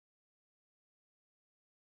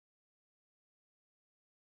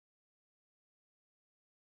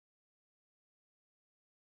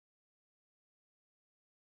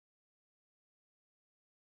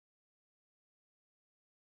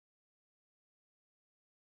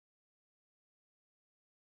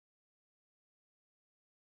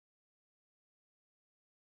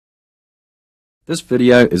This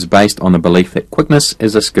video is based on the belief that quickness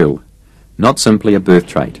is a skill, not simply a birth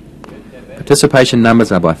trait. Participation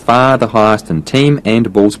numbers are by far the highest in team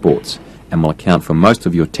and ball sports and will account for most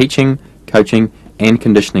of your teaching, coaching and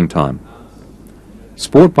conditioning time.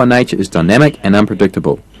 Sport by nature is dynamic and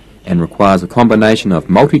unpredictable and requires a combination of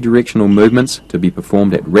multi-directional movements to be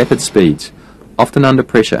performed at rapid speeds, often under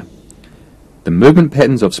pressure. The movement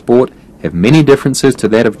patterns of sport have many differences to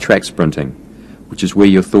that of track sprinting, which is where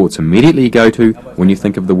your thoughts immediately go to when you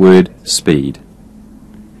think of the word speed.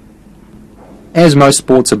 As most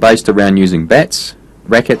sports are based around using bats,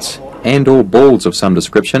 rackets and/or balls of some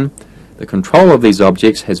description, the control of these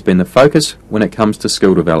objects has been the focus when it comes to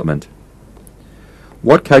skill development.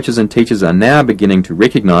 What coaches and teachers are now beginning to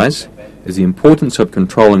recognise is the importance of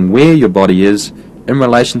controlling where your body is in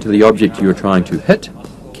relation to the object you are trying to hit,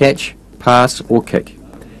 catch, pass or kick,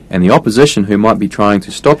 and the opposition who might be trying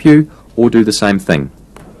to stop you or do the same thing.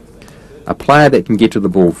 A player that can get to the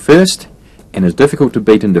ball first and is difficult to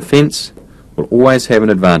beat in defence will always have an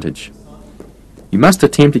advantage. You must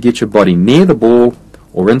attempt to get your body near the ball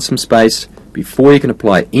or in some space before you can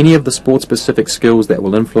apply any of the sport-specific skills that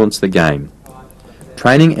will influence the game.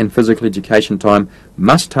 Training and physical education time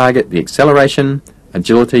must target the acceleration,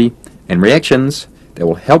 agility and reactions that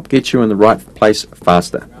will help get you in the right place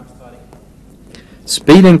faster.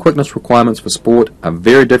 Speed and quickness requirements for sport are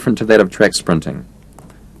very different to that of track sprinting.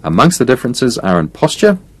 Amongst the differences are in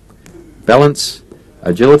posture, balance,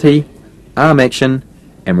 agility, arm action,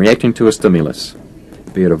 and reacting to a stimulus,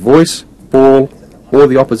 be it a voice, ball, or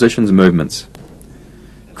the opposition's movements.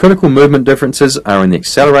 Critical movement differences are in the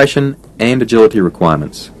acceleration and agility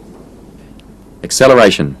requirements.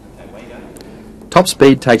 Acceleration. Top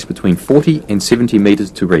speed takes between 40 and 70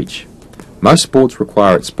 meters to reach. Most sports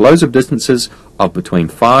require explosive distances of between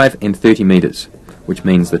 5 and 30 meters, which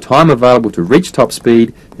means the time available to reach top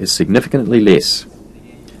speed is significantly less.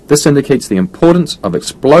 This indicates the importance of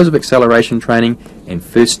explosive acceleration training and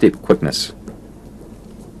first step quickness.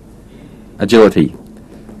 Agility.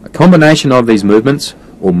 A combination of these movements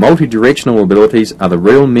or multi-directional abilities are the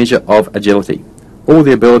real measure of agility, or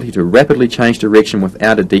the ability to rapidly change direction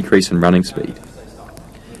without a decrease in running speed.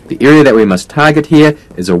 The area that we must target here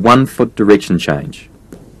is a 1-foot direction change.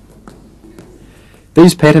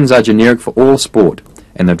 These patterns are generic for all sport,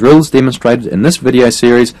 and the drills demonstrated in this video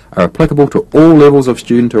series are applicable to all levels of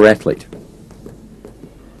student or athlete.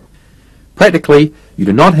 Practically, you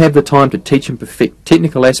do not have the time to teach and perfect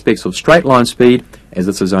technical aspects of straight line speed, as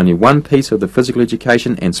this is only one piece of the physical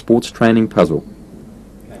education and sports training puzzle.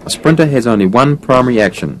 A sprinter has only one primary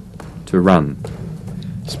action: to run.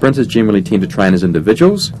 Sprinters generally tend to train as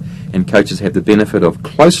individuals, and coaches have the benefit of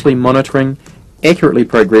closely monitoring, accurately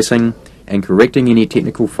progressing, and correcting any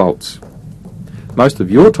technical faults. Most of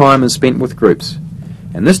your time is spent with groups,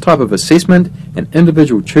 and this type of assessment and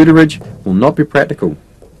individual tutorage will not be practical.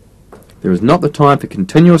 There is not the time for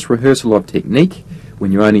continuous rehearsal of technique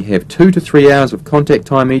when you only have 2 to 3 hours of contact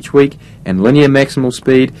time each week, and linear maximal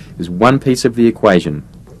speed is one piece of the equation.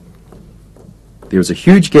 There is a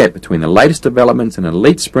huge gap between the latest developments in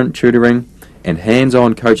elite sprint tutoring and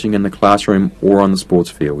hands-on coaching in the classroom or on the sports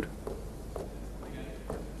field.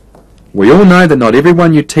 We all know that not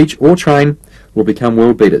everyone you teach or train will become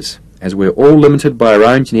world beaters, as we're all limited by our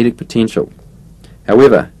own genetic potential.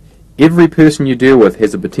 However, every person you deal with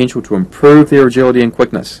has the potential to improve their agility and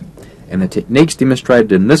quickness, and the techniques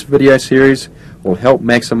demonstrated in this video series will help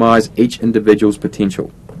maximize each individual's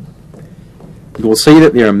potential. You will see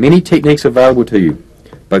that there are many techniques available to you,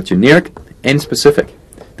 both generic and specific,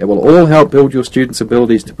 that will all help build your students'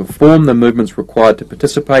 abilities to perform the movements required to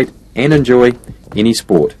participate and enjoy any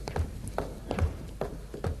sport.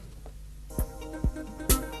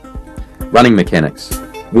 Running mechanics,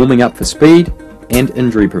 warming up for speed and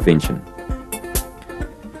injury prevention.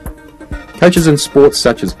 Coaches in sports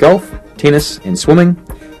such as golf, tennis and swimming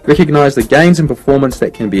recognize the gains in performance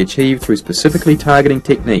that can be achieved through specifically targeting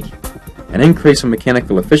technique. An increase in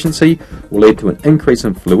mechanical efficiency will lead to an increase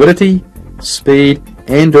in fluidity, speed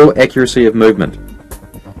and/or accuracy of movement.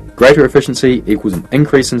 Greater efficiency equals an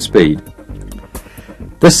increase in speed.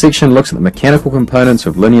 This section looks at the mechanical components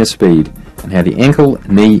of linear speed and how the ankle,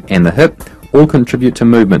 knee and the hip all contribute to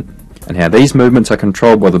movement, and how these movements are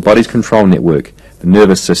controlled by the body's control network, the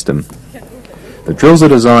nervous system. The drills are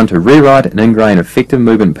designed to rewrite and ingrain effective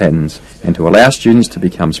movement patterns and to allow students to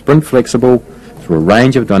become sprint flexible through a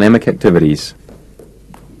range of dynamic activities.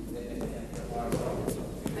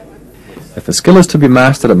 If a skill is to be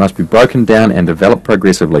mastered, it must be broken down and developed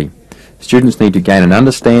progressively. Students need to gain an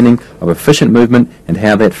understanding of efficient movement and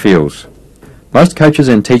how that feels. Most coaches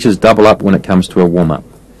and teachers double up when it comes to a warm-up.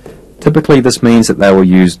 Typically this means that they will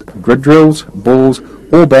use grid drills, balls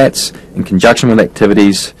or bats in conjunction with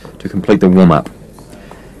activities to complete the warm-up.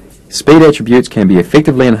 Speed attributes can be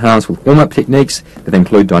effectively enhanced with warm-up techniques that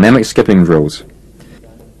include dynamic skipping drills.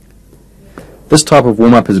 This type of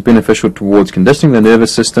warm-up is beneficial towards conditioning the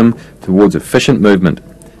nervous system towards efficient movement,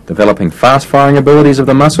 developing fast-firing abilities of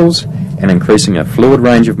the muscles and increasing a fluid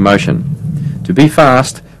range of motion. To be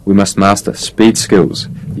fast, we must master speed skills.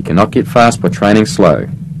 You cannot get fast by training slow.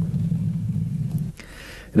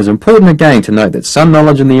 It is important again to note that some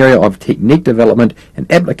knowledge in the area of technique development and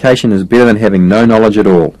application is better than having no knowledge at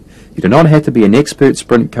all. You do not have to be an expert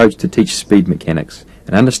sprint coach to teach speed mechanics.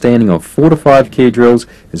 An understanding of 4 to 5 key drills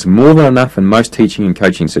is more than enough in most teaching and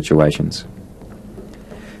coaching situations.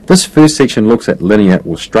 This first section looks at linear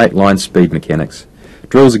or straight line speed mechanics.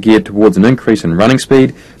 Drills are geared towards an increase in running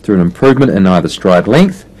speed through an improvement in either stride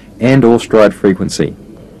length and or stride frequency.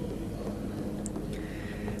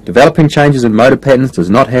 Developing changes in motor patterns does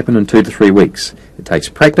not happen in 2 to 3 weeks. It takes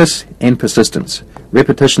practice and persistence.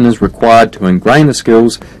 Repetition is required to ingrain the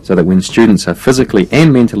skills so that when students are physically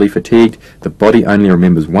and mentally fatigued, the body only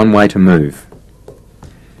remembers one way to move.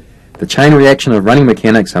 The chain reaction of running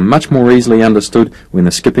mechanics are much more easily understood when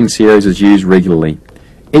the skipping series is used regularly.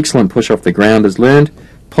 Excellent push off the ground is learned,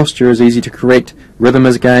 posture is easy to correct, rhythm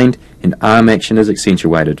is gained, and arm action is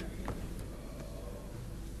accentuated.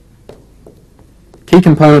 Key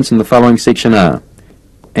components in the following section are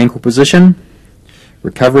ankle position,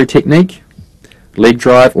 recovery technique, leg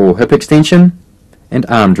drive or hip extension, and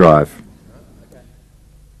arm drive.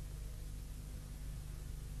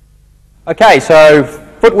 Okay, so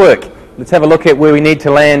footwork. Let's have a look at where we need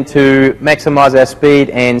to land to maximise our speed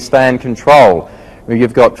and stay in control.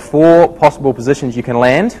 You've got 4 possible positions you can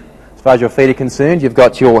land as far as your feet are concerned. You've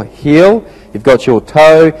got your heel, you've got your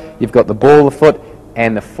toe, you've got the ball of the foot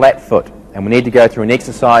and the flat foot. And we need to go through an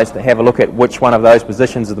exercise to have a look at which one of those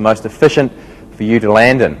positions is the most efficient for you to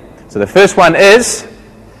land in. So the first one is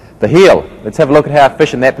the heel. Let's have a look at how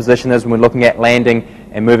efficient that position is when we're looking at landing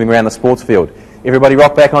and moving around the sports field. Everybody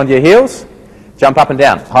rock back onto your heels. Jump up and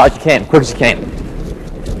down, as high as you can, quick as you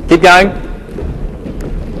can. Keep going.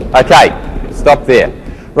 Okay, stop there.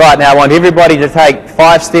 Right, now I want everybody to take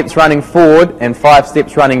 5 steps running forward and 5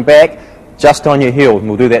 steps running back just on your heels. And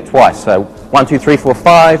we'll do that twice. So 1, 2, 3, 4,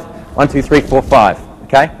 5. 1, 2, 3, 4, 5.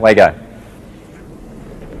 Okay, away you go.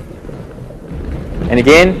 And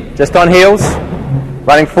again, just on heels,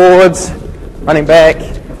 running forwards, running back.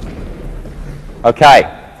 Okay,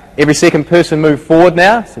 every second person move forward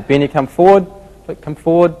now. So Ben, you come forward, Flick, come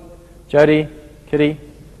forward. Jody, Kitty,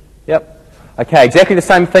 yep. Okay, exactly the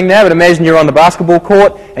same thing now, but imagine you're on the basketball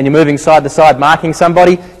court and you're moving side to side marking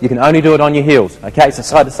somebody. You can only do it on your heels. Okay, so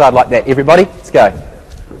side to side like that. Everybody, let's go.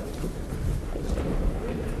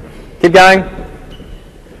 Keep going.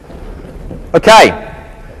 Okay,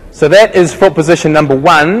 so that is foot position number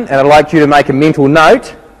 1, and I'd like you to make a mental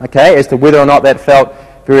note, okay, as to whether or not that felt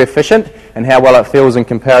very efficient and how well it feels in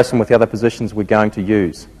comparison with the other positions we're going to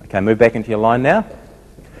use. Okay, move back into your line now.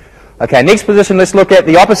 Okay, next position, let's look at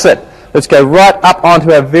the opposite. Let's go right up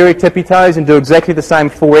onto our very tippy toes and do exactly the same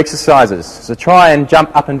 4 exercises. So try and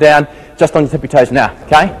jump up and down just on your tippy toes now,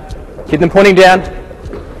 okay? Keep them pointing down.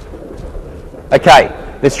 Okay.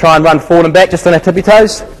 Let's try and run forward and back just on our tippy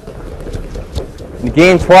toes. And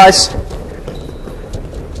again, twice.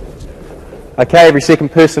 Okay, every second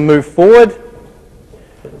person move forward.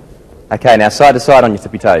 Okay, now side to side on your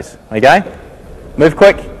tippy toes. Okay? Move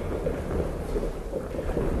quick.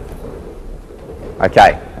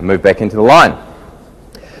 Okay, and move back into the line.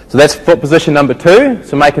 So that's foot position number 2.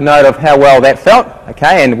 So make a note of how well that felt,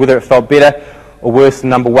 okay, and whether it felt better or worse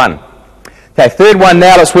than number 1. Okay, third one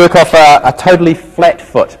now, let's work off a totally flat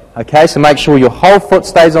foot. Okay, so make sure your whole foot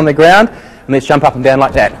stays on the ground, and let's jump up and down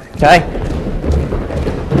like that. Okay?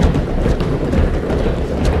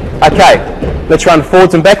 Okay, let's run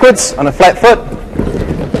forwards and backwards on a flat foot.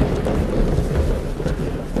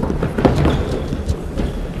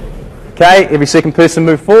 Okay, every second person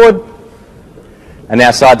move forward. And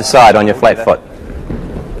now side to side on your flat foot.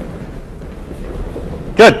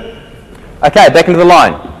 Good. Okay, back into the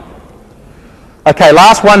line. Okay,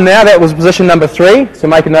 last one now, that was position number 3, so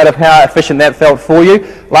make a note of how efficient that felt for you.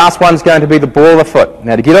 Last one's going to be the ball of the foot.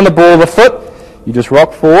 Now to get on the ball of the foot, you just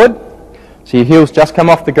rock forward, so your heels just come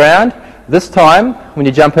off the ground. This time, when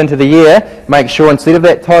you jump into the air, make sure instead of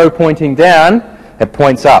that toe pointing down, it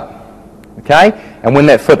points up. Okay, and when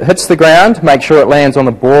that foot hits the ground, make sure it lands on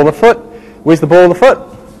the ball of the foot. Where's the ball of the foot?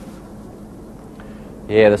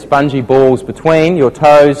 Yeah, the spongy balls between your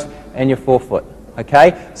toes and your forefoot.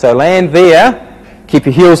 Okay, so land there. Keep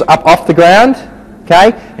your heels up off the ground,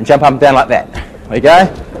 okay, and jump up and down like that. There you go.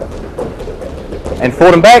 and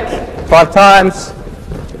forward and back 5 times.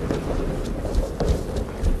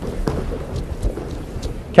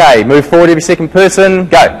 Okay, move forward every second person,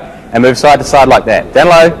 go, and move side to side like that. Down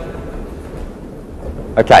low.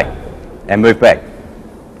 Okay, and move back.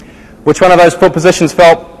 Which one of those foot positions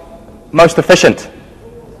felt most efficient?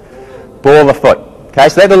 Ball of the foot. Okay,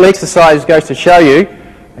 so that little exercise goes to show you,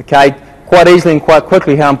 okay, quite easily and quite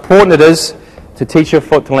quickly how important it is to teach your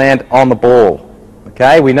foot to land on the ball.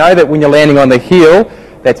 Okay, we know that when you're landing on the heel,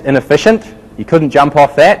 that's inefficient. You couldn't jump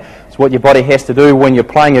off that. So what your body has to do when you're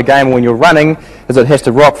playing a game or when you're running is it has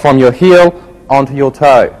to rock from your heel onto your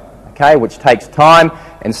toe, okay, which takes time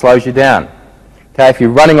and slows you down. Okay, if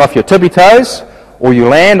you're running off your tippy toes or you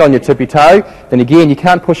land on your tippy toe, then again you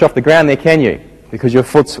can't push off the ground there, can you? Because your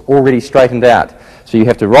foot's already straightened out. So you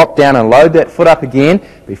have to rock down and load that foot up again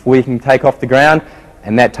before you can take off the ground,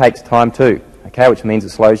 and that takes time too, okay, which means it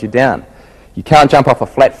slows you down. You can't jump off a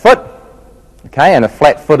flat foot, okay, and a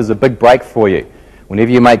flat foot is a big break for you.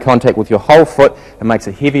 Whenever you make contact with your whole foot, it makes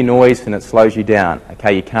a heavy noise and it slows you down.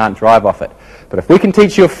 Okay, you can't drive off it. But if we can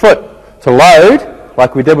teach your foot to load,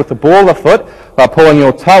 like we did with the ball of the foot, by pulling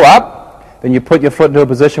your toe up, then you put your foot into a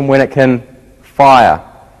position when it can fire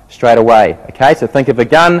straight away. Okay, so think of a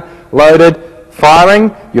gun loaded,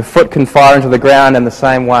 firing, your foot can fire into the ground in the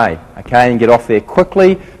same way. Okay, and get off there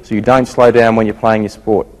quickly so you don't slow down when you're playing your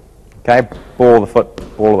sport. Okay, ball of the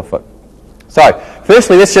foot, ball of the foot. So,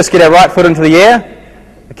 firstly, let's just get our right foot into the air.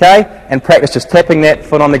 Okay, and practice just tapping that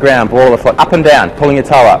foot on the ground, ball of the foot, up and down, pulling your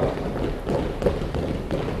toe up.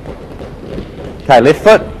 Okay, left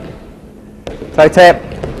foot, toe tap,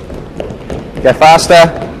 go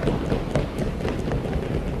faster.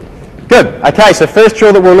 Good, okay, so first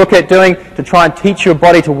drill that we'll look at doing to try and teach your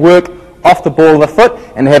body to work off the ball of the foot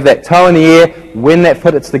and have that toe in the air when that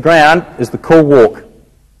foot hits the ground is the cool walk.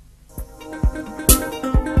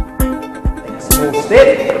 Small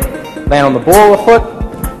step, land on the ball of the foot,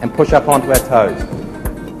 and push up onto our toes.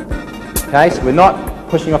 Okay, so we're not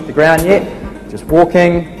pushing off the ground yet, just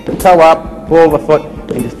walking, toe up, ball of the foot,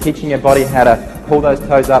 and just teaching your body how to pull those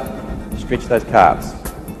toes up, stretch those calves.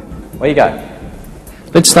 Where you go?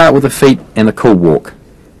 Let's start with the feet and the cool walk.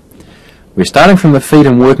 We're starting from the feet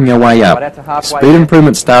and working our way up. Speed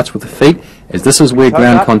improvement starts with the feet, as this is where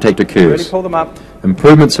ground contact occurs. Pull them up.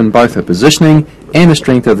 Improvements in both the positioning and the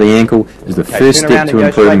strength of the ankle is the first step to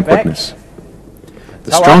improving quickness.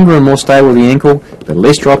 The stronger and more stable the ankle, the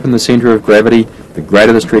less drop in the centre of gravity, the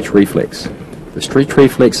greater the stretch reflex. The stretch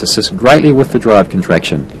reflex assists greatly with the drive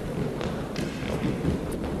contraction.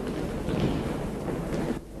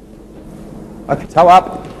 Okay, toe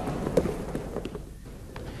up.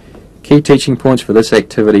 Key teaching points for this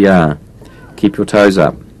activity are: keep your toes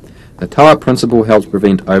up. The toe-up principle helps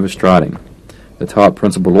prevent overstriding. The toe-up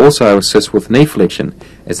principle also assists with knee flexion,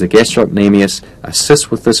 as the gastrocnemius assists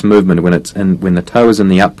with this movement when the toe is in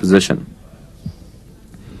the up position.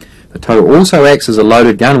 The toe also acts as a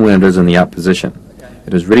loaded gun when it is in the up position.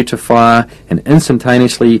 It is ready to fire and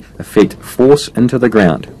instantaneously effect force into the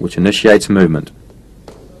ground, which initiates movement.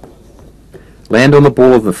 Land on the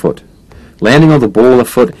ball of the foot. Landing on the ball of the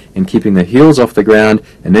foot and keeping the heels off the ground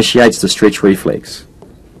initiates the stretch reflex.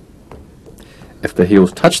 If the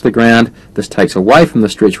heels touch the ground, this takes away from the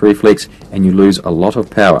stretch reflex and you lose a lot of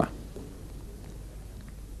power.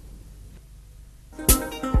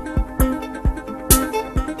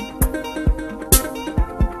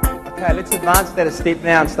 Okay, let's advance that a step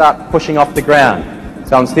now and start pushing off the ground.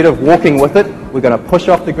 So instead of walking with it, we're going to push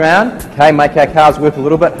off the ground, okay, make our calves work a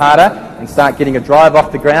little bit harder and start getting a drive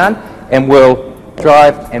off the ground, and we'll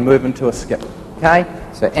drive and move into a skip. Okay,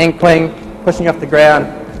 so ankling, pushing off the ground,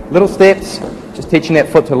 little steps, just teaching that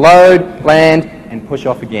foot to load, land, and push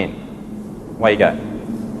off again. Away you go.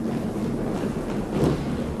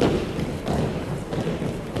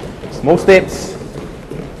 Small steps,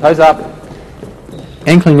 toes up.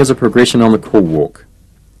 Ankling is a progression on the cool walk.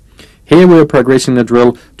 Here we are progressing the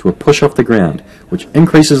drill to a push off the ground, which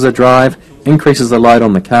increases the drive, increases the load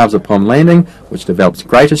on the calves upon landing, which develops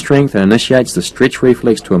greater strength and initiates the stretch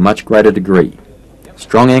reflex to a much greater degree.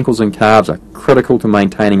 Strong ankles and calves are critical to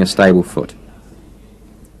maintaining a stable foot.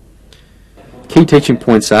 Key teaching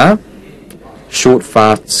points are: short,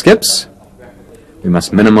 fast skips. We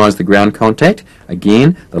must minimize the ground contact.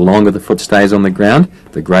 Again, the longer the foot stays on the ground,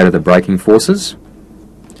 the greater the braking forces.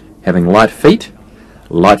 Having light feet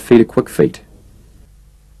are quick feet.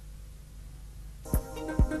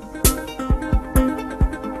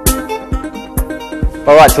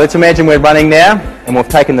 Alright, so let's imagine we're running now and we've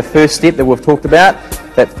taken the first step that we've talked about.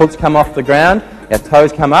 That foot's come off the ground, our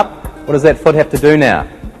toes come up. What does that foot have to do now?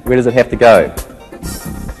 Where does it have to go?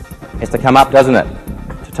 It has to come up, doesn't it?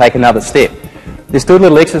 To take another step. There's still a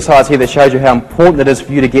little exercise here that shows you how important it is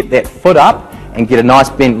for you to get that foot up and get a nice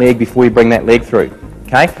bent leg before you bring that leg through.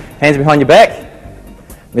 Okay? Hands behind your back.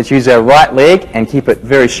 Let's use our right leg and keep it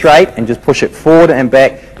very straight and just push it forward and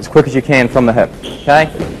back as quick as you can from the hip.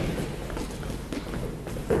 Okay?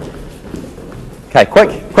 Okay,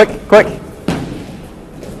 quick.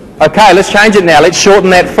 Okay, let's change it now. Let's shorten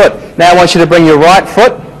that foot. Now I want you to bring your right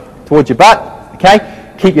foot towards your butt.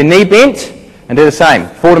 Okay? Keep your knee bent and do the same.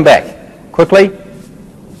 Forward and back. Quickly.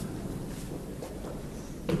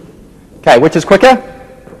 Okay, which is quicker?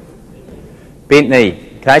 Bent knee.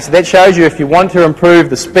 Okay, so that shows you if you want to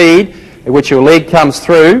improve the speed at which your leg comes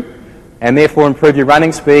through and therefore improve your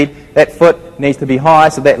running speed, that foot needs to be high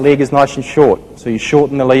so that leg is nice and short. So you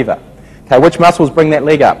shorten the lever. Okay, which muscles bring that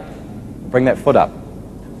leg up? Bring that foot up.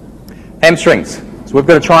 Hamstrings. So we've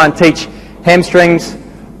got to try and teach hamstrings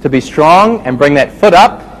to be strong and bring that foot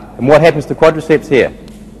up. And what happens to quadriceps here?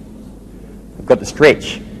 We've got to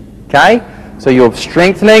stretch. Okay? So you're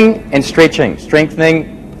strengthening and stretching.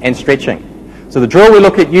 Strengthening and stretching. So the drill we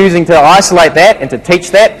look at using to isolate that and to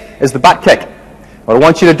teach that is the butt kick. What I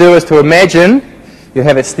want you to do is to imagine you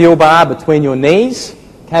have a steel bar between your knees,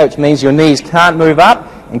 okay, which means your knees can't move up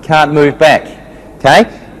and can't move back. Okay?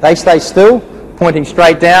 They stay still, pointing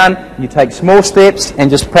straight down. You take small steps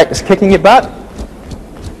and just practice kicking your butt.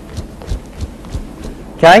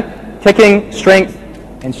 Okay? Kicking, strength,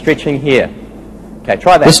 and stretching here. Okay,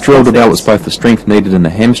 try that. This drill develops both the strength needed in the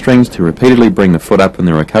hamstrings to repeatedly bring the foot up in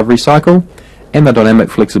the recovery cycle and the dynamic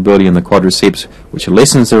flexibility in the quadriceps, which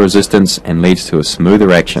lessens the resistance and leads to a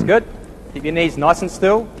smoother action. That's good. Keep your knees nice and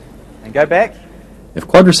still and go back. If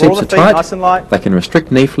quadriceps are tight, nice and light, they can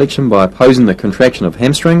restrict knee flexion by opposing the contraction of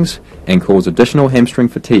hamstrings and cause additional hamstring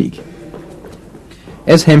fatigue.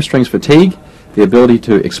 As hamstrings fatigue, the ability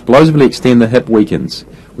to explosively extend the hip weakens,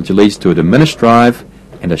 which leads to a diminished drive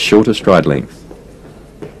and a shorter stride length.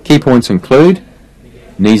 Key points include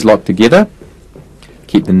knees locked together,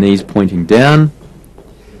 keep the knees pointing down,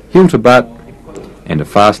 heel to butt, and a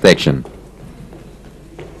fast action.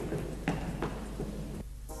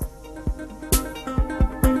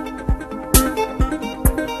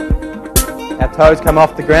 Our toes come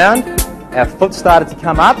off the ground, our foot started to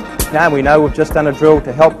come up. Now we know we've just done a drill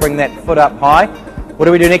to help bring that foot up high. What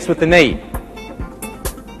do we do next with the knee?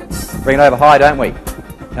 Bring it over high, don't we?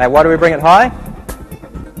 Now why do we bring it high?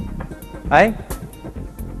 Hey?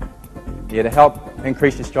 Yeah, to help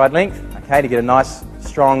increase your stride length, okay, to get a nice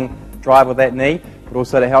strong drive with that knee, but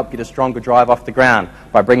also to help get a stronger drive off the ground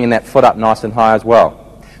by bringing that foot up nice and high as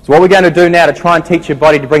well. So what we're going to do now to try and teach your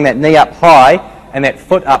body to bring that knee up high and that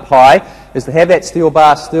foot up high is to have that steel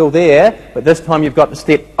bar still there, but this time you've got to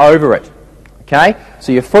step over it. Okay?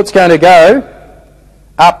 So your foot's going to go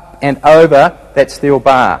up and over that steel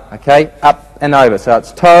bar. Okay? Up and over. So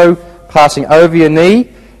it's toe passing over your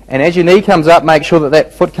knee, and as your knee comes up, make sure that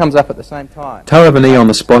that foot comes up at the same time. Toe over knee on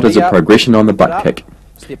the spot is a progression on the butt kick.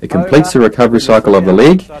 It completes the recovery cycle of the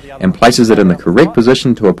leg and places it in the correct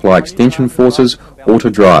position to apply extension forces or to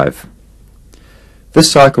drive.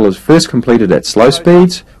 This cycle is first completed at slow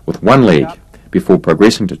speeds with one leg, before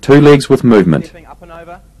progressing to two legs with movement.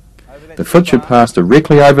 The foot should pass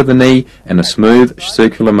directly over the knee in a smooth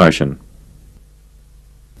circular motion.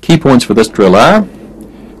 Key points for this drill are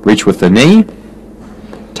reach with the knee,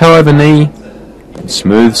 toe over knee, and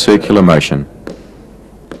smooth circular motion.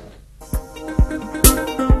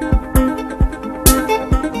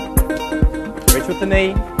 Reach with the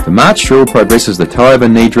knee. The march drill progresses the toe over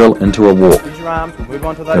knee drill into a walk.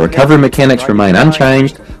 The recovery mechanics remain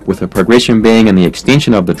unchanged, with the progression being in the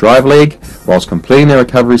extension of the drive leg whilst completing the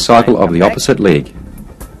recovery cycle of the opposite leg.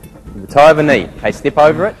 The toe over knee. Okay, step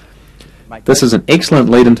over it. This is an excellent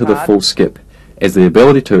lead into the full skip, as the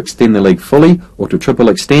ability to extend the leg fully or to triple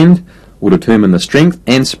extend will determine the strength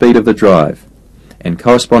and speed of the drive, and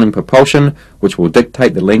corresponding propulsion, which will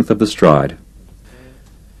dictate the length of the stride.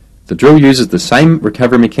 The drill uses the same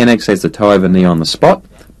recovery mechanics as the toe over knee on the spot,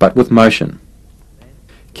 but with motion.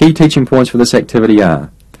 Key teaching points for this activity are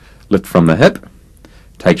lift from the hip,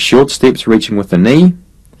 take short steps reaching with the knee,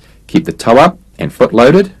 keep the toe up and foot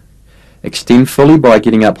loaded, extend fully by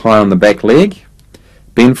getting up high on the back leg,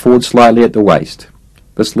 bend forward slightly at the waist.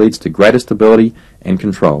 This leads to greater stability and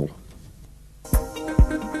control.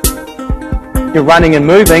 You're running and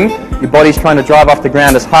moving, your body's trying to drive off the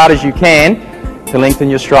ground as hard as you can to lengthen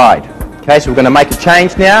your stride. Okay, so we're going to make a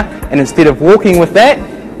change now, and instead of walking with that,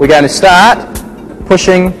 we're going to start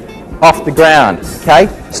pushing off the ground. Okay,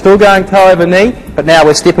 still going toe over knee, but now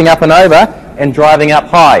we're stepping up and over and driving up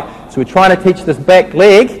high. So we're trying to teach this back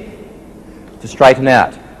leg to straighten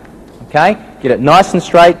out. Okay, get it nice and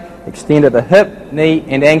straight extend at the hip, knee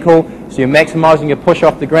and ankle, so you're maximising your push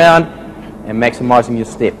off the ground and maximising your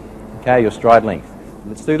step, okay, your stride length.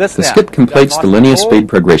 Let's do this The now. skip completes the linear speed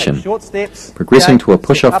progression. Short steps, Progressing okay, to a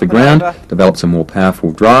push step off the up and ground over. develops a more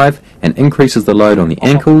powerful drive and increases the load on the Off the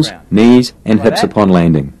ankles, ground. knees and Like hips that. upon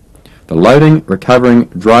landing. The loading, recovering,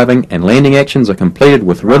 driving and landing actions are completed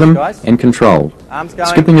with rhythm guys. and control. Arms going.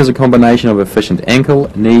 Skipping is a combination of efficient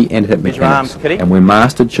ankle, knee and hip Use your mechanics, arms, kitty. and when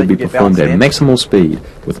mastered should So be you get performed at balance maximal speed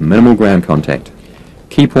with minimal ground contact.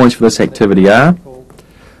 Key points for this activity are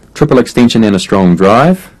triple extension and a strong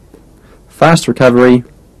drive, fast recovery,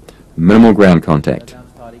 minimal ground contact.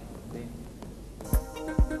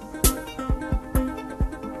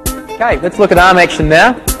 Okay, let's look at arm action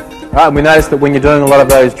now. Right, we notice that when you're doing a lot of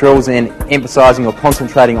those drills and emphasising or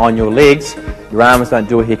concentrating on your legs, your arms don't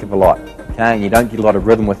do a heck of a lot. Okay, and you don't get a lot of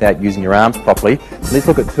rhythm without using your arms properly. So let's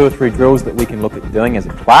look at 2 or 3 drills that we can look at doing as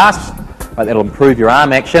a class. Right, that'll improve your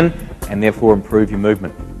arm action and therefore improve your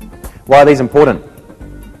movement. Why are these important?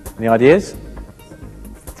 Any ideas?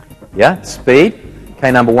 Yeah, speed.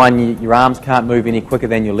 Okay, number 1, your arms can't move any quicker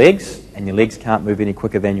than your legs, and your legs can't move any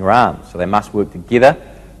quicker than your arms. So they must work together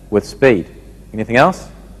with speed. Anything else?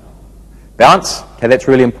 Balance. Okay, that's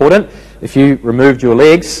really important. If you removed your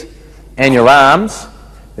legs and your arms,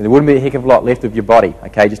 then there wouldn't be a heck of a lot left of your body.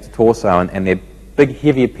 Okay, just a torso, and they're big,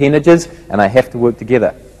 heavy appendages, and they have to work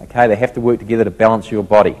together. Okay, they have to work together to balance your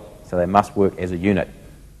body. So they must work as a unit.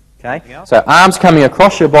 Okay, so arms coming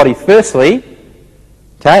across your body firstly,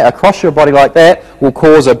 okay, across your body like that will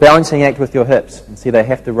cause a balancing act with your hips. And see, they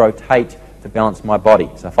have to rotate to balance my body.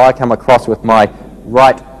 So if I come across with my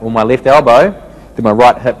right or my left elbow, then my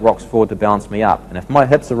right hip rocks forward to balance me up. And if my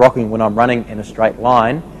hips are rocking when I'm running in a straight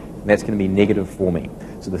line, that's going to be negative for me.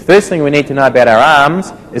 So the first thing we need to know about our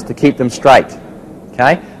arms is to keep them straight.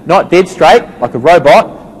 Okay, not dead straight like a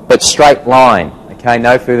robot, but straight line. Okay,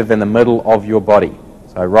 no further than the middle of your body.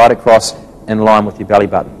 So right across in line with your belly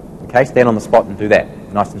button. Okay, stand on the spot and do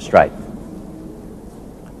that, nice and straight.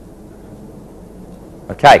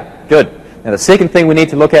 Okay, good. Now the second thing we need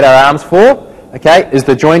to look at our arms for, okay, is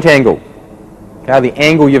the joint angle. Okay, the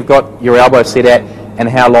angle you've got your elbow set at and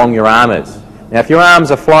how long your arm is. Now if your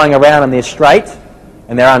arms are flying around and they're straight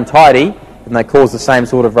and they're untidy, then they cause the same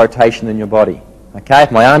sort of rotation in your body. Okay,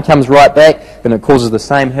 if my arm comes right back, then it causes the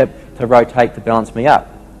same hip to rotate to balance me up.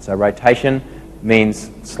 So rotation means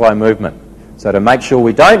slow movement. So to make sure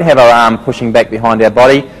we don't have our arm pushing back behind our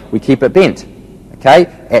body, we keep it bent, okay,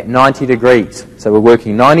 at 90 degrees. So we're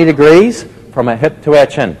working 90 degrees from our hip to our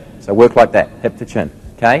chin. So work like that, hip to chin,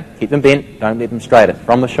 okay? Keep them bent, don't let them straighten,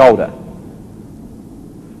 from the shoulder.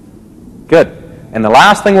 Good. And the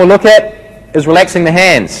last thing we'll look at is relaxing the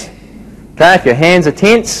hands. Okay, if your hands are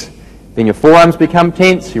tense, then your forearms become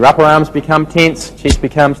tense, your upper arms become tense, chest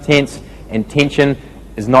becomes tense, and tension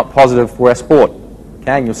is not positive for our sport.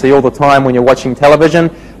 Okay, and you'll see all the time when you're watching television,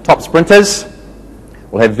 top sprinters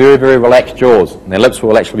will have very, very relaxed jaws, and their lips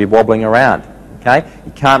will actually be wobbling around. Okay,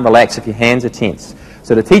 you can't relax if your hands are tense.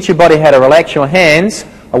 So to teach your body how to relax your hands,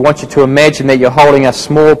 I want you to imagine that you're holding a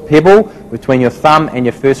small pebble between your thumb and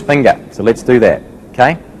your first finger. So let's do that.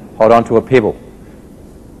 Okay, hold on to a pebble.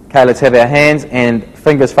 Okay, let's have our hands and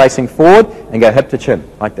fingers facing forward and go hip to chin,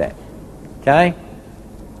 like that. Okay?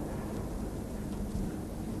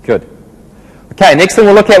 Good. Okay, next thing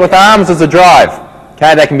we'll look at with arms is the drive.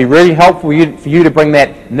 Okay, they can be really helpful for you to bring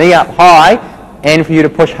that knee up high and for you to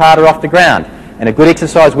push harder off the ground. And a good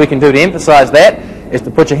exercise we can do to emphasize that is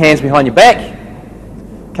to put your hands behind your back.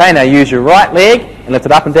 Okay, now use your right leg and lift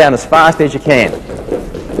it up and down as fast as you can.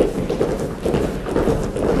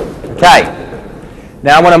 Okay.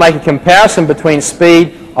 Now I want to make a comparison between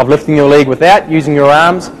speed of lifting your leg without using your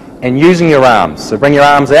arms and using your arms. So bring your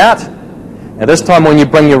arms out. Now this time when you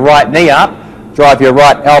bring your right knee up, drive your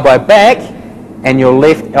right elbow back and your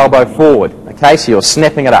left elbow forward. Okay, so you're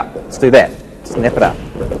snapping it up. Let's do that. Snap it up.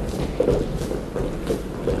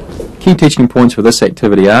 Key teaching points for this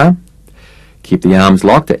activity are: keep the arms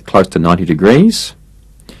locked at close to 90 degrees,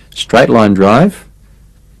 straight line drive,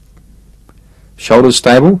 shoulders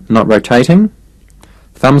stable, not rotating,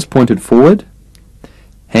 thumbs pointed forward,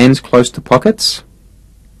 hands close to pockets,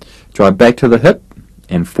 drive back to the hip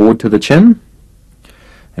and forward to the chin,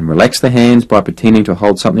 and relax the hands by pretending to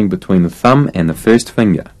hold something between the thumb and the first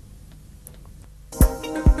finger.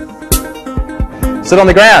 Sit on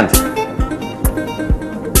the ground.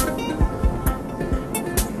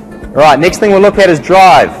 Alright, next thing we'll look at is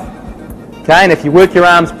drive. Okay, and if you work your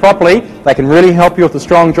arms properly, they can really help you with a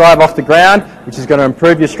strong drive off the ground, which is going to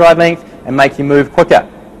improve your stride length and make you move quicker.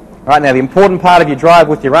 Right, now the important part of your drive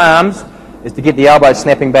with your arms is to get the elbow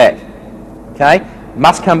snapping back. Okay,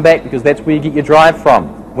 must come back because that's where you get your drive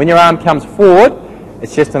from. When your arm comes forward,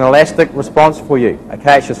 it's just an elastic response for you.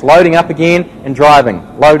 Okay, it's just loading up again and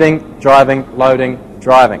driving. Loading, driving, loading,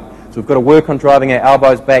 driving. So we've got to work on driving our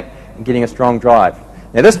elbows back and getting a strong drive.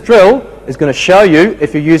 Now this drill is going to show you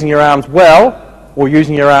if you're using your arms well or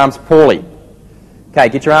using your arms poorly. Okay,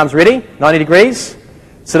 get your arms ready, 90 degrees.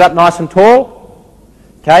 Sit up nice and tall.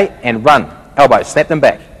 Okay, and run. Elbows, snap them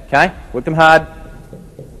back. Okay, work them hard.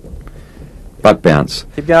 Butt bounce.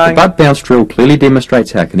 Keep going. The butt bounce drill clearly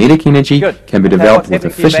demonstrates how kinetic energy can be developed with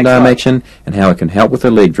efficient arm action and how it can help with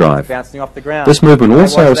the leg drive. Bouncing off the ground. This movement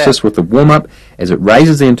also assists with the warm-up as it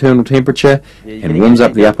raises the internal temperature and warms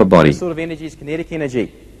up the upper body. This sort of energy is kinetic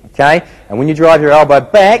energy. Okay, and when you drive your elbow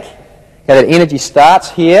back, that energy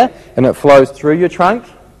starts here and it flows through your trunk.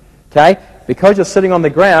 Okay, because you're sitting on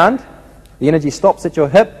the ground, the energy stops at your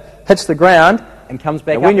hip, hits the ground, and comes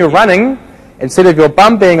back up. When you're running, instead of your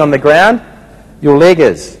bum being on the ground, your leg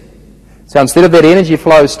is. So instead of that energy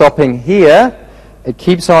flow stopping here, it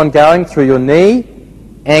keeps on going through your knee,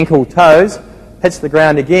 ankle, toes, hits the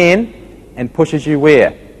ground again, and pushes you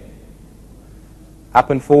where? Up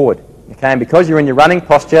and forward. Okay, and because you're in your running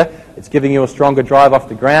posture, it's giving you a stronger drive off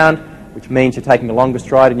the ground, which means you're taking a longer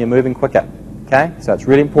stride and you're moving quicker. Okay, so it's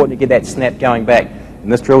really important to get that snap going back.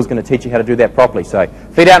 And this drill is going to teach you how to do that properly. So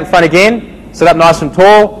feet out in front again, sit up nice and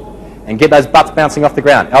tall, and get those butts bouncing off the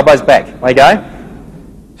ground. Elbows back. There you go.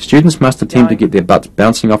 Students must attempt to get their butts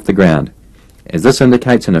bouncing off the ground, as this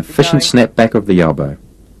indicates an efficient snap back of the elbow.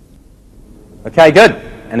 Okay, good.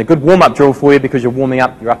 And a good warm-up drill for you because you're warming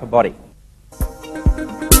up your upper body.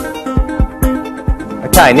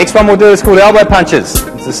 Okay, next one we'll do is called elbow punches.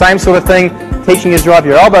 It's the same sort of thing, teaching you to drive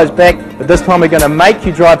your elbows back, but this time we're going to make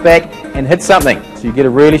you drive back and hit something, so you get a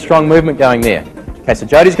really strong movement going there. Okay, so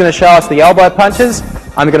Jodie's going to show us the elbow punches.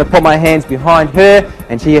 I'm going to put my hands behind her,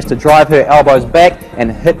 and she has to drive her elbows back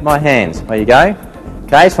and hit my hands. There you go.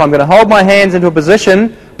 Okay, so I'm going to hold my hands into a position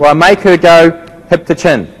where I make her go hip to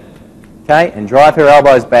chin. Okay, and drive her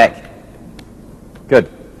elbows back. Good.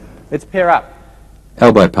 Let's pair up.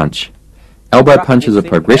 Elbow punch. Elbow punch is a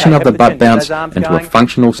progression of the butt bounce into a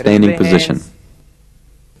functional standing position.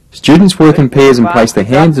 Students work in pairs and place their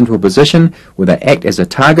hands into a position where they act as a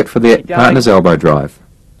target for their partner's elbow drive.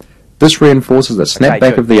 This reinforces the snap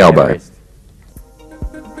back of the elbow.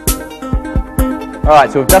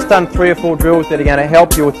 Alright, so we've just done 3 or 4 drills that are going to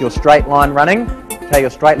help you with your straight line running, okay, your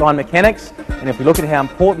straight line mechanics, and if we look at how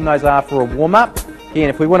important those are for a warm-up, again,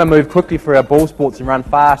 if we want to move quickly for our ball sports and run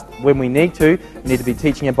fast when we need to be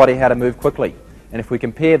teaching our body how to move quickly. And if we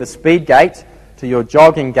compare the speed gait to your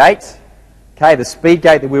jogging gait, okay, the speed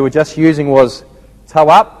gait that we were just using was toe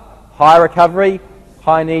up, high recovery,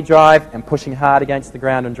 high knee drive, and pushing hard against the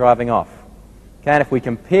ground and driving off. Okay, and if we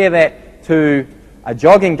compare that to a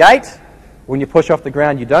jogging gait, when you push off the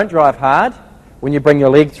ground you don't drive hard, when you bring your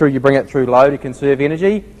leg through you bring it through low to conserve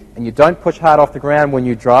energy, and you don't push hard off the ground when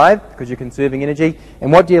you drive because you're conserving energy.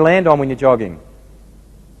 And what do you land on when you're jogging?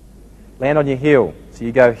 Land on your heel. So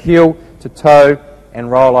you go heel to toe and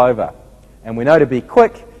roll over. And we know to be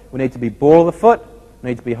quick, we need to be ball of the foot, we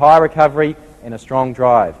need to be high recovery and a strong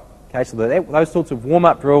drive. Okay, so those sorts of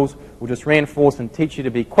warm-up drills will just reinforce and teach you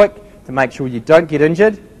to be quick to make sure you don't get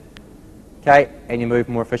injured, okay, and you move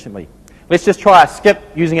more efficiently. Let's just try a skip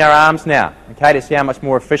using our arms now, okay, to see how much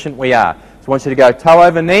more efficient we are. So I want you to go toe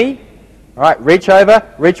over knee, all right, reach over,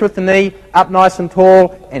 reach with the knee, up nice and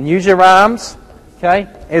tall, and use your arms, okay,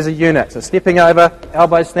 as a unit. So stepping over,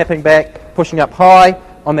 elbows snapping back, pushing up high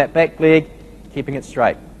on that back leg, keeping it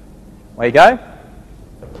straight. There you go.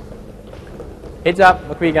 Heads up,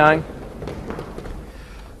 look where you're going.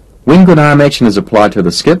 When good arm action is applied to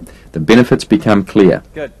the skip, the benefits become clear.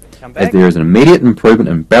 Good. Come back. As there is an immediate improvement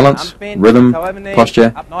in balance, rhythm,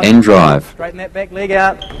 posture, and drive. Straighten that back leg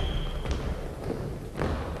out.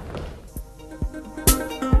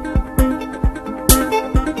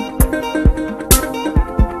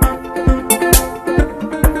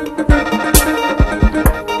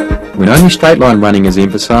 When only straight line running is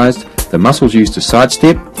emphasized, the muscles used to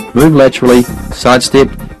sidestep, move laterally, sidestep,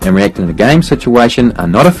 and react in a game situation are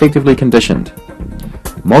not effectively conditioned.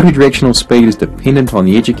 Multidirectional speed is dependent on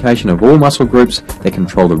the education of all muscle groups that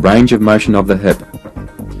control the range of motion of the hip.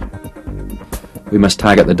 We must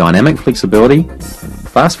target the dynamic flexibility,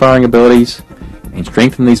 fast-firing abilities, and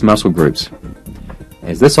strengthen these muscle groups,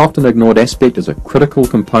 as this often ignored aspect is a critical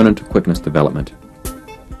component to quickness development.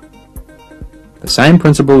 The same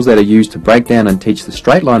principles that are used to break down and teach the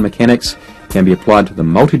straight line mechanics can be applied to the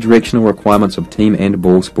multi-directional requirements of team and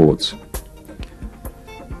ball sports.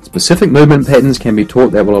 Specific movement patterns can be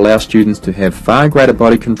taught that will allow students to have far greater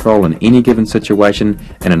body control in any given situation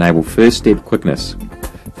and enable first step quickness.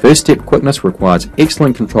 First step quickness requires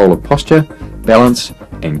excellent control of posture, balance,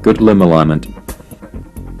 and good limb alignment.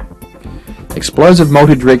 Explosive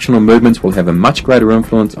multi-directional movements will have a much greater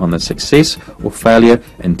influence on the success or failure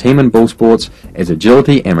in team and ball sports, as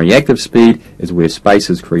agility and reactive speed is where space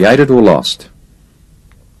is created or lost.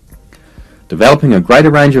 Developing a greater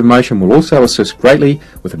range of motion will also assist greatly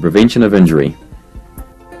with the prevention of injury.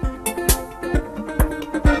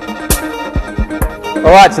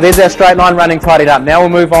 Alright, so there's our straight line running tidied up. Now we'll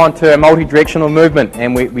move on to a multi-directional movement,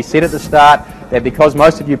 and we said at the start that because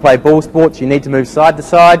most of you play ball sports, you need to move side to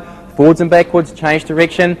side, forwards and backwards, change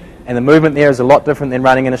direction, and the movement there is a lot different than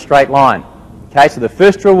running in a straight line. Okay, so the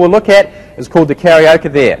first drill we'll look at is called the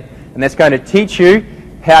karaoke there, and that's going to teach you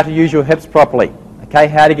how to use your hips properly. Okay,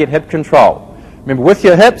 how to get hip control. Remember, with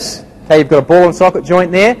your hips, okay, you've got a ball and socket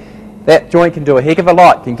joint there. That joint can do a heck of a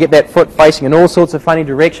lot, can get that foot facing in all sorts of funny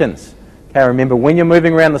directions. Okay, remember, when you're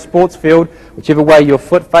moving around the sports field, whichever way your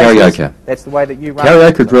foot faces, that's the way that you run.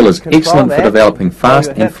 Karaoke drill is excellent for developing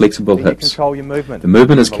fast and flexible hips. The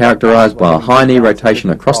movement is characterized by a high knee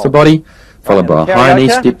rotation across the body, followed by a high knee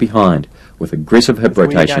step behind, with aggressive hip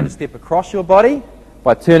rotation. You're going to step across your body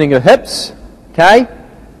by turning your hips, okay,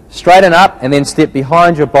 straighten up, and then step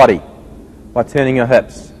behind your body by turning your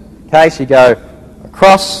hips. Okay, so you go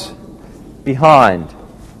across, behind,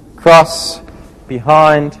 cross,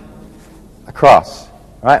 behind, across.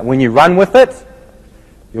 Right? When you run with it,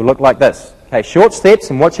 you'll look like this. Okay, short steps,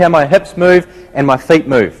 and watch how my hips move and my feet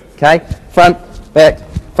move. Okay, front, back,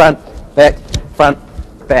 front, back, front,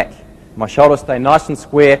 back. My shoulders stay nice and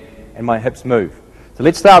square, and my hips move. So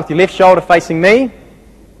let's start with your left shoulder facing me,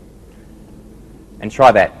 and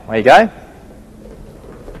try that. There you go.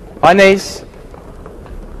 High knees.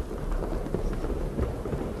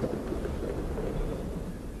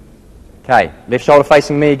 Okay, left shoulder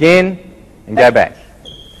facing me again, and go back.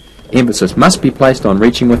 Emphasis must be placed on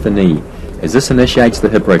reaching with the knee, as this initiates the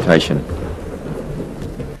hip rotation.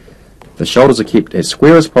 The shoulders are kept as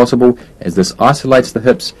square as possible, as this isolates the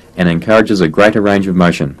hips and encourages a greater range of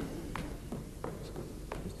motion.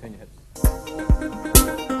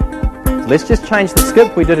 Let's just change the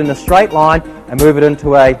skip we did in a straight line and move it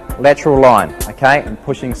into a lateral line, okay, and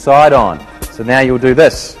pushing side on. So now you'll do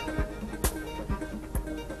this.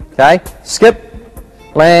 Okay, skip,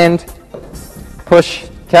 land, push,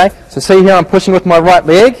 okay. So see here I'm pushing with my right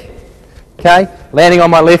leg, okay, landing on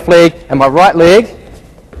my left leg, and my right leg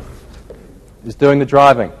is doing the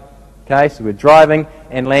driving. Okay, so we're driving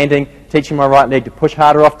and landing, teaching my right leg to push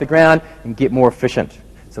harder off the ground and get more efficient.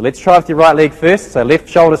 So let's try with your right leg first. So left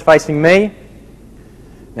shoulder's facing me.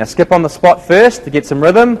 Now skip on the spot first to get some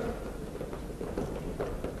rhythm.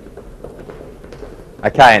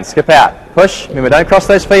 Okay, and skip out. Push. Remember, don't cross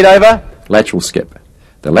those feet over. Lateral skip.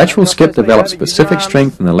 The lateral skip develops specific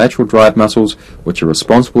strength in the lateral drive muscles, which are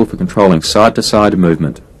responsible for controlling side-to-side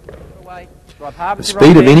movement. The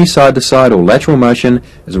speed of any side-to-side or lateral motion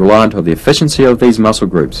is reliant on the efficiency of these muscle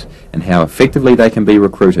groups and how effectively they can be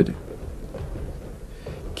recruited.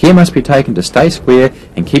 Care must be taken to stay square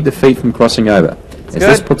and keep the feet from crossing over, as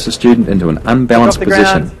this puts the student into an unbalanced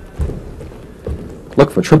position.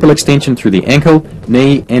 Look for triple extension through the ankle,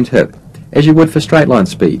 knee and hip, as you would for straight line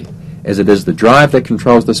speed, as it is the drive that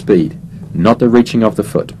controls the speed, not the reaching of the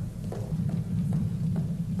foot.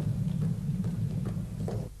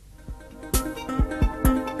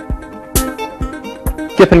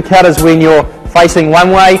 Skip and cut is when you're facing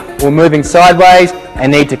one way or moving sideways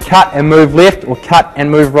and need to cut and move left or cut and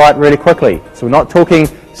move right really quickly. So we're not talking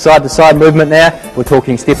side-to-side movement now, we're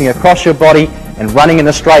talking stepping across your body and running in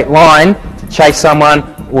a straight line to chase someone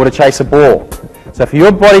or to chase a ball. So for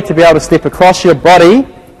your body to be able to step across your body,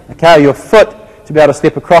 okay, or your foot to be able to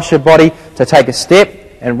step across your body to take a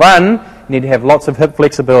step and run, you need to have lots of hip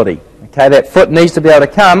flexibility. Okay, that foot needs to be able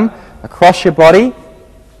to come across your body,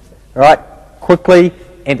 all right, quickly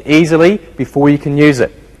and easily before you can use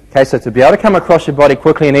it. Okay, so to be able to come across your body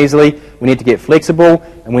quickly and easily, we need to get flexible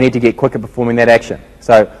and we need to get quicker performing that action.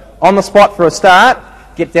 So on the spot for a start,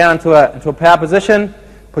 get down into a power position,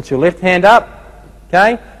 put your left hand up,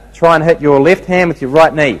 okay, try and hit your left hand with your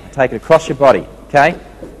right knee, take it across your body, okay,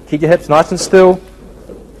 keep your hips nice and still,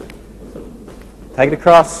 take it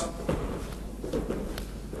across.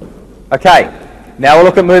 Okay, now we'll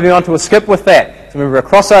look at moving on to a skip with that. So remember, a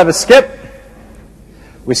crossover skip,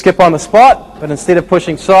 we skip on the spot, but instead of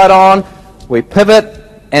pushing side on, we pivot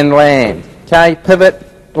and land. Okay, pivot,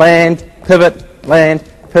 land, pivot,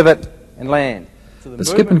 and land. So the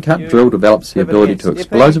skip and cut drill develops the ability to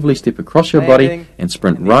explosively step across your body and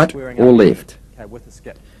sprint right or left.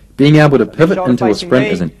 Being able to pivot into a sprint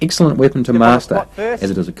is an excellent weapon to master,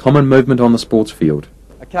 as it is a common movement on the sports field.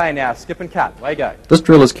 Okay, now skip and cut. Way go. This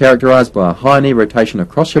drill is characterised by a high knee rotation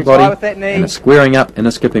across your Reach high body with that knee. and a squaring up in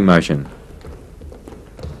a skipping motion.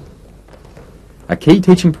 A key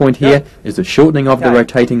teaching point here is the shortening of the Okay.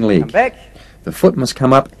 rotating Come leg. back. The foot must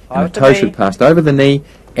come up High and with the the toe knee. should pass over the knee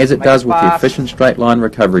as it Make does it with the fast. efficient straight line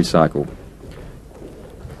recovery cycle.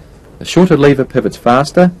 The shorter lever pivots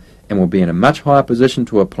faster and will be in a much higher position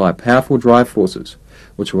to apply powerful drive forces,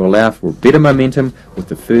 which will allow for better momentum with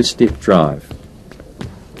the first step drive.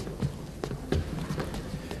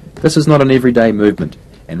 This is not an everyday movement,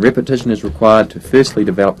 and repetition is required to firstly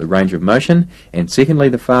develop the range of motion and secondly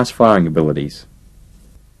the fast firing abilities.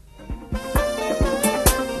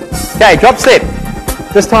 Okay, drop step.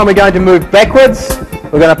 This time we're going to move backwards.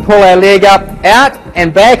 We're going to pull our leg up, out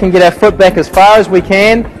and back and get our foot back as far as we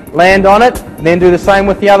can, land on it, and then do the same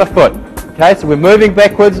with the other foot. Okay, so we're moving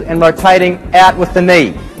backwards and rotating out with the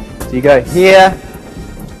knee. So you go here.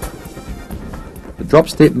 The drop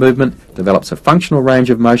step movement develops a functional range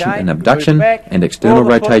of motion Okay, in move abduction back, and external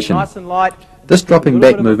pull the foot rotation. nice and light. This Give a dropping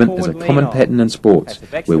little back bit of a movement is a forward common lean on. pattern in sports, Okay,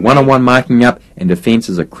 so back to where the one-on-one marking up and defence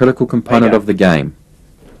is a critical component go. of the game.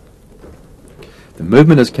 The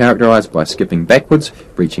movement is characterised by skipping backwards,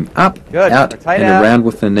 reaching up, Good. out Rotate and out. around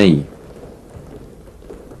with the knee.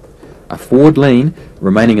 A forward lean,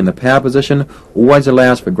 remaining in the power position, always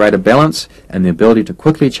allows for greater balance and the ability to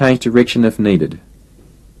quickly change direction if needed.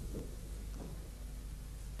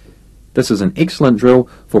 This is an excellent drill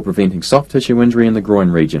for preventing soft tissue injury in the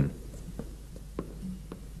groin region.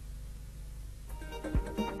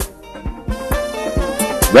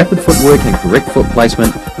 Rapid footwork and correct foot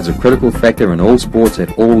placement is a critical factor in all sports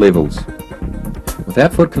at all levels.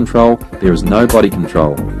 Without foot control, there is no body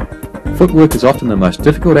control. Footwork is often the most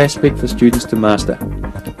difficult aspect for students to master,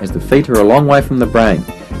 as the feet are a long way from the brain,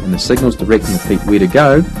 and the signals directing the feet where to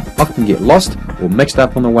go often get lost or mixed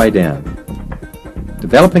up on the way down.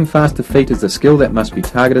 Developing faster feet is a skill that must be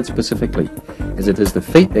targeted specifically, as it is the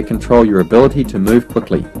feet that control your ability to move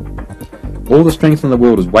quickly. All the strength in the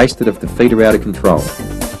world is wasted if the feet are out of control.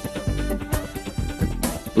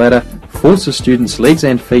 The ladder forces students' legs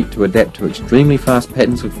and feet to adapt to extremely fast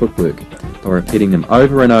patterns of footwork by repeating them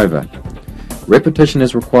over and over. Repetition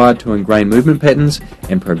is required to ingrain movement patterns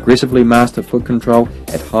and progressively master foot control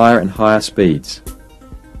at higher and higher speeds.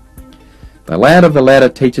 The layout of the ladder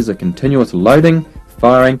teaches a continuous loading,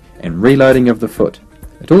 firing and reloading of the foot.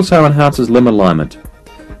 It also enhances limb alignment,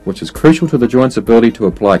 which is crucial to the joint's ability to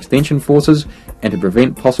apply extension forces and to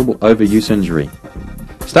prevent possible overuse injury.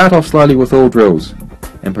 Start off slowly with all drills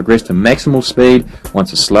and progress to maximal speed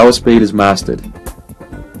once a slower speed is mastered.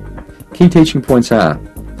 Key teaching points are: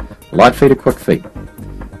 light feet or quick feet.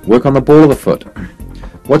 Work on the ball of the foot.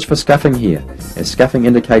 Watch for scuffing here, as scuffing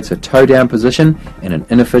indicates a toe down position and an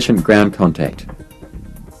inefficient ground contact.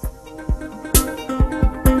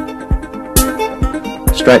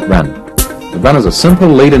 Straight run. The run is a simple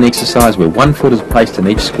lead-in exercise where one foot is placed in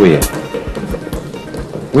each square.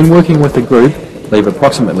 When working with a group, leave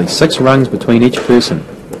approximately 6 rungs between each person.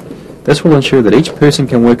 This will ensure that each person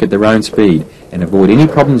can work at their own speed and avoid any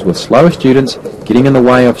problems with slower students getting in the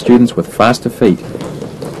way of students with faster feet.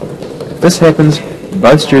 If this happens,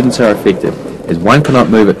 both students are affected, as one cannot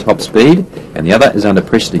move at top speed and the other is under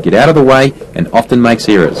pressure to get out of the way and often makes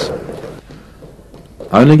errors.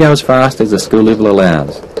 Only go as fast as the skill level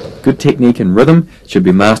allows. Good technique and rhythm should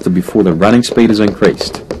be mastered before the running speed is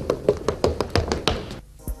increased.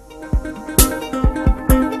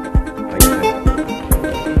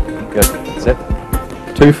 Good. That's it.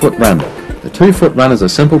 2-foot run. The 2-foot run is a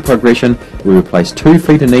simple progression where we place 2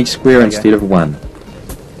 feet in each square instead of 1.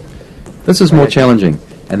 This is more challenging,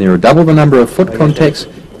 and there are double the number of foot contacts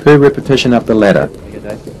per repetition up the ladder.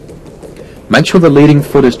 Make sure the leading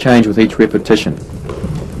foot is changed with each repetition.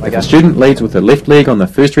 If a student leads with the left leg on the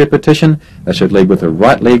first repetition, they should lead with the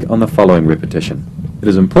right leg on the following repetition. It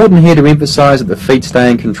is important here to emphasize that the feet stay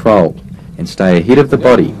in control and stay ahead of the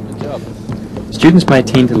body. Students may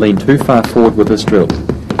tend to lean too far forward with this drill.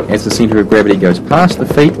 As the center of gravity goes past the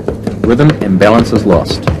feet, rhythm and balance is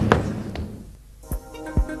lost.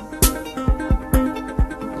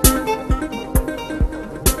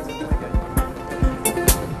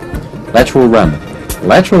 Lateral run.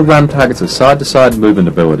 Lateral run targets the side-to-side movement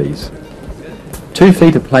abilities. 2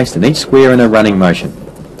 feet are placed in each square in a running motion.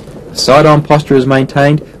 The side-on posture is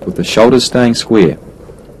maintained with the shoulders staying square.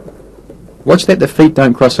 Watch that the feet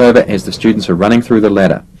don't cross over as the students are running through the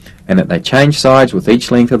ladder, and that they change sides with each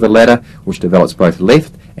length of the ladder, which develops both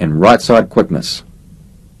left and right side quickness.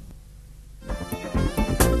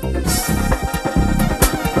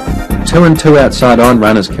 A 2 and 2 out side-on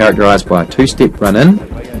run is characterized by a 2-step run in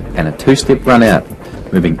and a 2-step run out,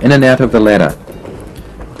 moving in and out of the ladder.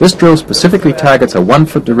 This drill specifically targets a 1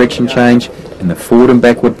 foot direction change in the forward and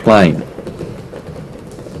backward plane.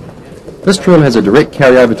 This drill has a direct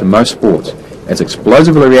carryover to most sports, as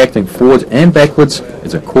explosively reacting forwards and backwards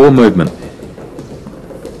is a core movement.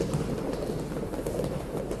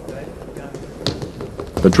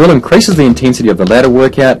 The drill increases the intensity of the ladder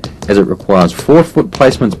workout as it requires 4 foot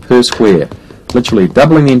placements per square, literally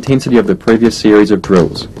doubling the intensity of the previous series of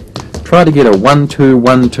drills. Try to get a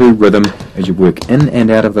 1-2-1-2 rhythm as you work in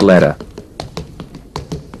and out of the ladder.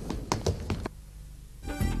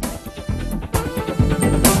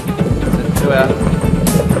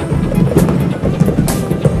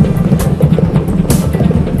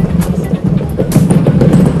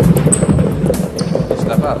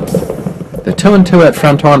 The 2 and 2 out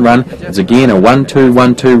front on run is again a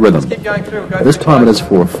 1-2-1-2 rhythm. This time it is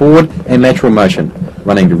for a forward and lateral motion,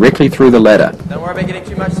 running directly through the ladder. Don't worry about getting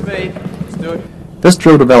too much speed. Let's do it. This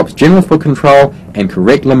drill develops general foot control and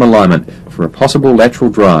correct limb alignment for a possible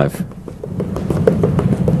lateral drive.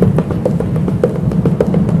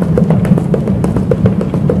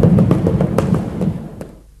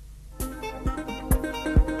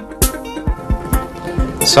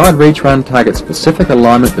 The side reach run targets specific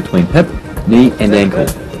alignment between hip, knee and ankle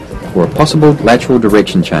for a possible lateral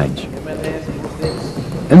direction change.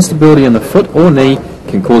 Instability in the foot or knee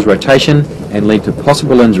can cause rotation and lead to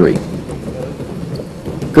possible injury.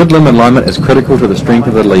 Good limb alignment is critical to the strength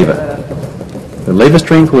of the lever. The lever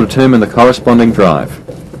strength will determine the corresponding drive.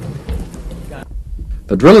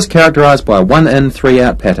 The drill is characterized by a 1 in, 3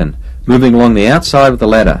 out pattern, moving along the outside of the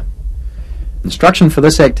ladder. Instruction for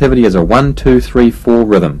this activity is a 1-2-3-4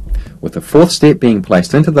 rhythm, with the 4th step being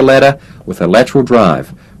placed into the ladder with a lateral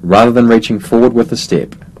drive, rather than reaching forward with the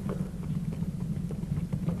step.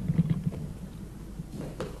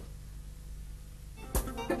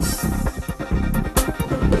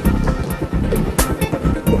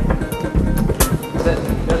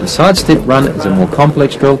 The side step run is a more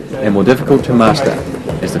complex drill and more difficult to master,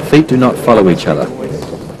 as the feet do not follow each other.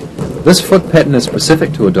 This foot pattern is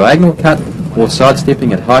specific to a diagonal cut or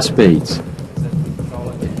sidestepping at high speeds.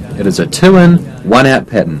 It is a 2 in, 1 out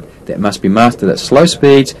pattern that must be mastered at slow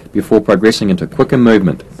speeds before progressing into quicker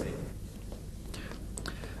movement.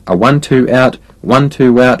 A 1-2 out,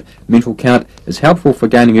 1-2 out mental count is helpful for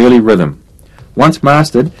gaining early rhythm. Once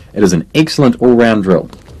mastered, it is an excellent all-round drill.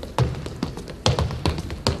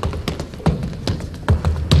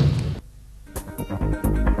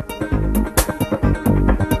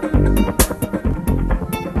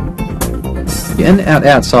 The in-out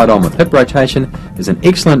outside on with hip rotation is an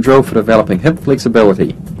excellent drill for developing hip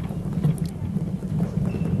flexibility.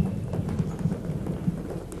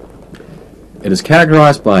 It is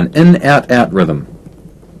characterized by an in-out-out rhythm.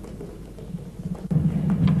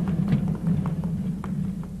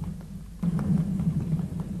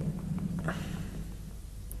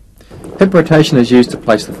 Hip rotation is used to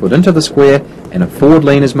place the foot into the square, and a forward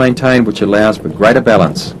lean is maintained, which allows for greater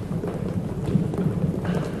balance.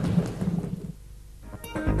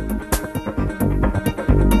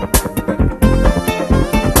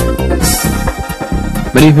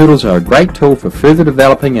 Mini hurdles are a great tool for further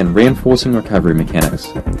developing and reinforcing recovery mechanics.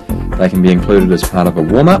 They can be included as part of a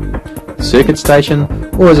warm-up, circuit station,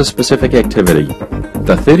 or as a specific activity.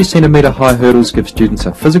 The 30 cm high hurdles give students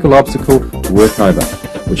a physical obstacle to work over,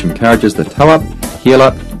 which encourages the toe-up,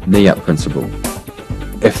 heel-up, knee-up principle.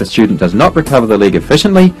 If the student does not recover the leg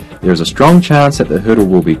efficiently, there is a strong chance that the hurdle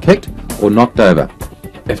will be kicked or knocked over.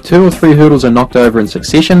 If 2 or 3 hurdles are knocked over in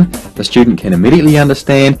succession, the student can immediately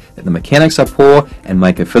understand that the mechanics are poor and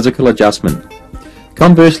make a physical adjustment.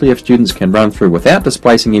 Conversely, if students can run through without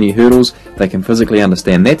displacing any hurdles, they can physically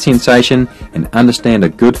understand that sensation and understand a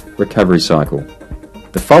good recovery cycle.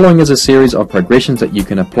 The following is a series of progressions that you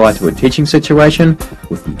can apply to a teaching situation,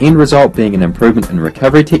 with the end result being an improvement in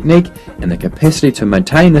recovery technique and the capacity to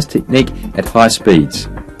maintain this technique at high speeds.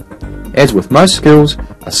 As with most skills,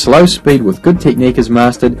 a slow speed with good technique is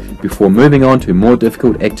mastered before moving on to more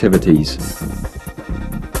difficult activities.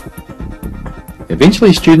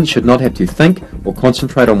 Eventually, students should not have to think or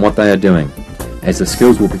concentrate on what they are doing, as the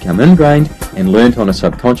skills will become ingrained and learnt on a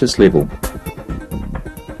subconscious level.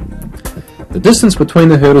 The distance between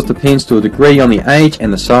the hurdles depends to a degree on the age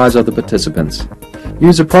and the size of the participants.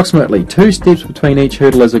 Use approximately 2 steps between each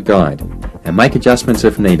hurdle as a guide, and make adjustments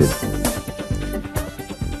if needed.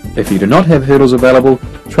 If you do not have hurdles available,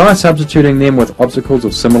 try substituting them with obstacles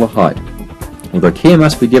of similar height, although care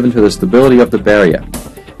must be given to the stability of the barrier.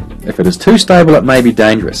 If it is too stable, it may be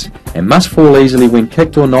dangerous, and must fall easily when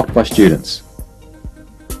kicked or knocked by students.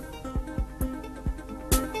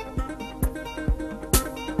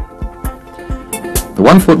 The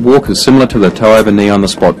 1-foot walk is similar to the toe over knee on the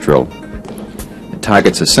spot drill. It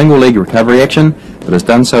targets a single leg recovery action, but is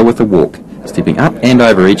done so with a walk, stepping up and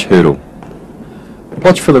over each hurdle.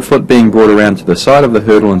 Watch for the foot being brought around to the side of the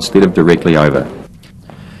hurdle instead of directly over.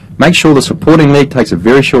 Make sure the supporting leg takes a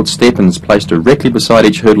very short step and is placed directly beside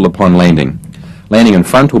each hurdle upon landing. Landing in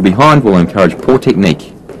front or behind will encourage poor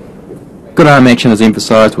technique. Good arm action is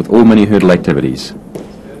emphasised with all mini hurdle activities.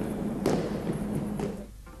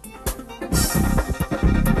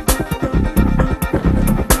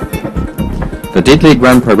 The dead leg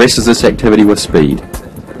run progresses this activity with speed.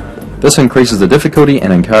 This increases the difficulty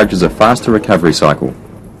and encourages a faster recovery cycle.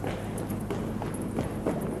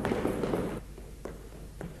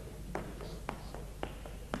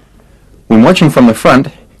 When watching from the front,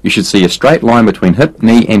 you should see a straight line between hip,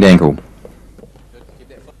 knee and ankle.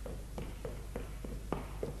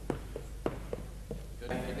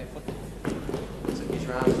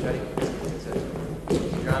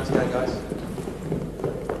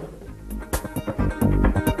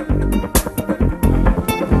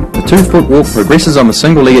 The 2-foot walk progresses on the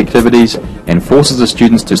single leg activities and forces the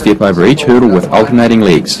students to step over each hurdle with alternating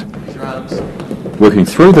legs. Working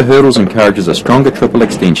through the hurdles encourages a stronger triple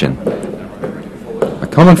extension. A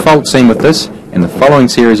common fault seen with this and the following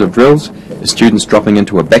series of drills is students dropping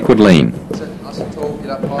into a backward lean.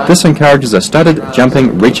 This encourages a studded,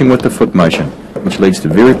 jumping, reaching with the foot motion, which leads to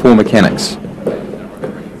very poor mechanics.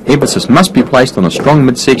 Emphasis must be placed on a strong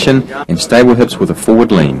midsection and stable hips with a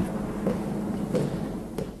forward lean.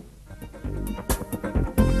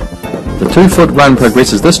 The 2-foot run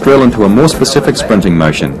progresses this drill into a more specific sprinting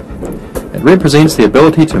motion. It represents the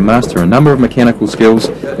ability to master a number of mechanical skills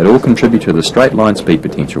that all contribute to the straight line speed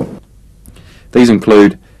potential. These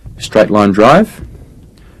include straight line drive,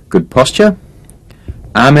 good posture,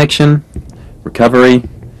 arm action, recovery,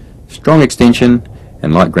 strong extension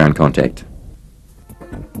and light ground contact.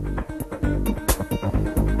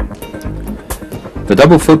 The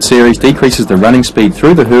double foot series decreases the running speed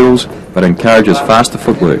through the hurdles but encourages faster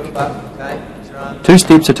footwork. 2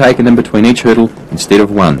 steps are taken in between each hurdle instead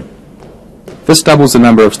of 1. This doubles the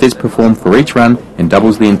number of steps performed for each run and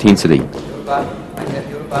doubles the intensity.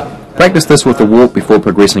 Practice this with the walk before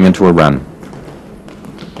progressing into a run.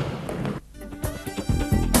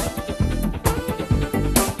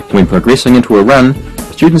 When progressing into a run,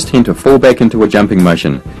 students tend to fall back into a jumping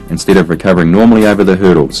motion instead of recovering normally over the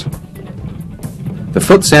hurdles. The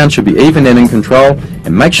foot sound should be even and in control,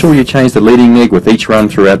 and make sure you change the leading leg with each run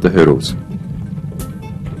throughout the hurdles.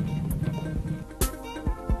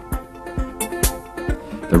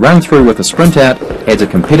 The run through with a sprint out adds a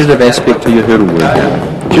competitive aspect to your hurdle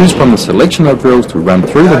workout. Choose from the selection of drills to run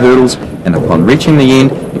through the hurdles and upon reaching the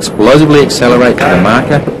end, explosively accelerate to the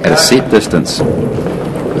marker at a set distance.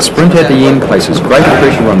 The sprint at the end places greater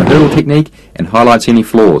pressure on the hurdle technique and highlights any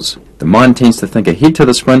flaws. The mind tends to think ahead to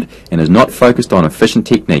the sprint and is not focused on efficient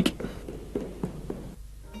technique.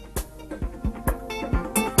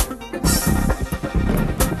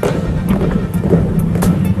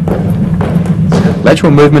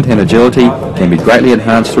 Lateral movement and agility can be greatly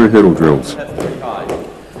enhanced through hurdle drills.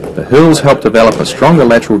 The hurdles help develop a stronger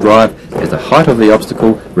lateral drive as the height of the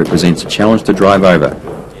obstacle represents a challenge to drive over.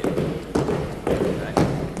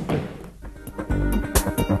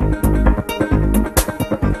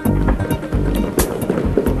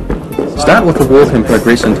 Start with a walk and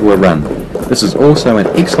progress into a run. This is also an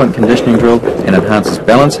excellent conditioning drill and enhances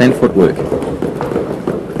balance and footwork.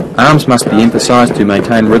 Arms must be emphasised to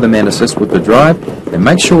maintain rhythm and assist with the drive, and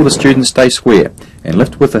make sure the students stay square and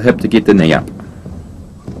lift with the hip to get the knee up.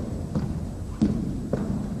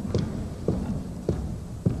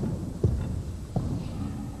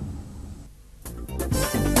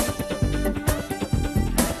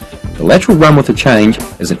 The lateral run with a change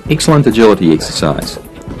is an excellent agility exercise.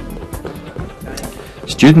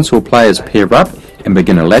 Students or players pair up and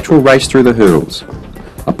begin a lateral race through the hurdles.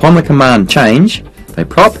 Upon the command change, they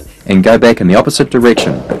prop and go back in the opposite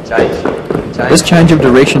direction. This change of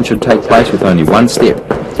direction should take place with only 1 step.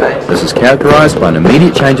 This is characterised by an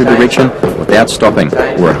immediate change of direction without stopping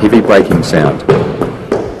or a heavy braking sound.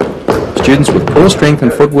 Students with poor strength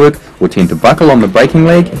and footwork will tend to buckle on the braking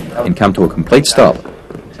leg and come to a complete stop.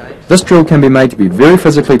 This drill can be made to be very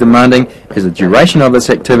physically demanding, as the duration of this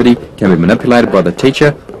activity can be manipulated by the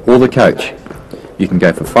teacher or the coach. You can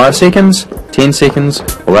go for 5 seconds, 10 seconds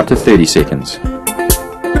or up to 30 seconds.